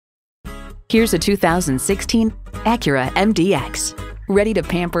Here's a 2016 Acura MDX. Ready to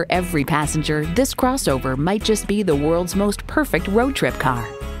pamper every passenger, this crossover might just be the world's most perfect road trip car.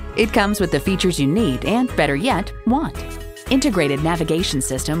 It comes with the features you need and, better yet, want. Integrated navigation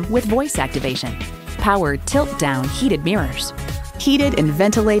system with voice activation, power tilt-down heated mirrors, heated and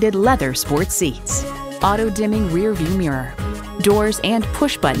ventilated leather sports seats, auto-dimming rear-view mirror, doors and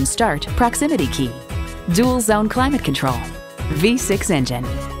push-button start proximity key, dual-zone climate control, V6 engine,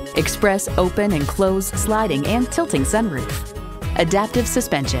 express open and close sliding and tilting sunroof, adaptive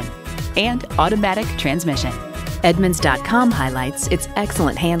suspension, and automatic transmission. Edmunds.com highlights its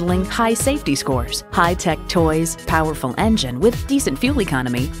excellent handling, high safety scores, high-tech toys, powerful engine with decent fuel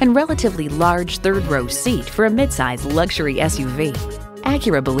economy, and relatively large third-row seat for a midsize luxury SUV.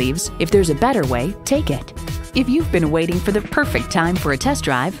 Acura believes if there's a better way, take it. If you've been waiting for the perfect time for a test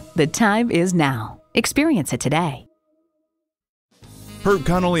drive, the time is now. Experience it today. Herb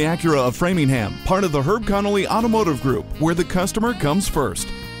Connolly Acura of Framingham, part of the Herb Connolly Automotive Group, where the customer comes first.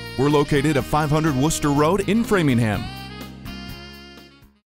 We're located at 500 Worcester Road in Framingham.